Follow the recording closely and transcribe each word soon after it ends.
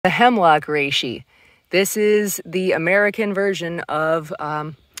The Hemlock Reishi. This is the American version of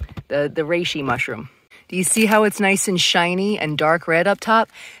the reishi mushroom. Do you see how it's nice and shiny and dark red up top?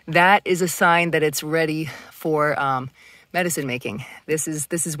 That is a sign that it's ready for medicine making. This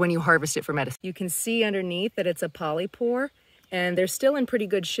is when you harvest it for medicine. You can see underneath that it's a polypore, and they're still in pretty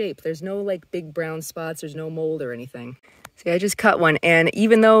good shape. There's no like big brown spots, there's no mold or anything. See, I just cut one, and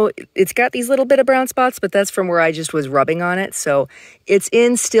even though it's got these little bit of brown spots, but that's from where I just was rubbing on it, so it's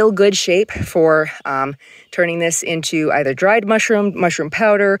in still good shape for turning this into either dried mushroom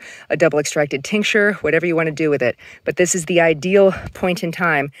powder, a double extracted tincture, whatever you want to do with it. But this is the ideal point in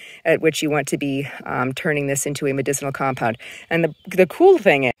time at which you want to be turning this into a medicinal compound. And the cool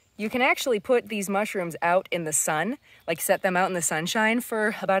thing is, you can actually put these mushrooms out in the sun, like set them out in the sunshine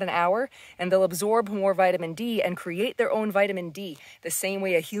for about an hour, and they'll absorb more vitamin D and create their own vitamin D the same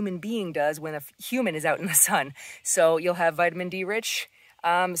way a human being does when a human is out in the sun. So you'll have vitamin D rich,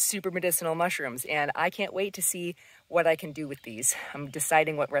 super medicinal mushrooms, and I can't wait to see what I can do with these. I'm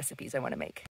deciding what recipes I want to make.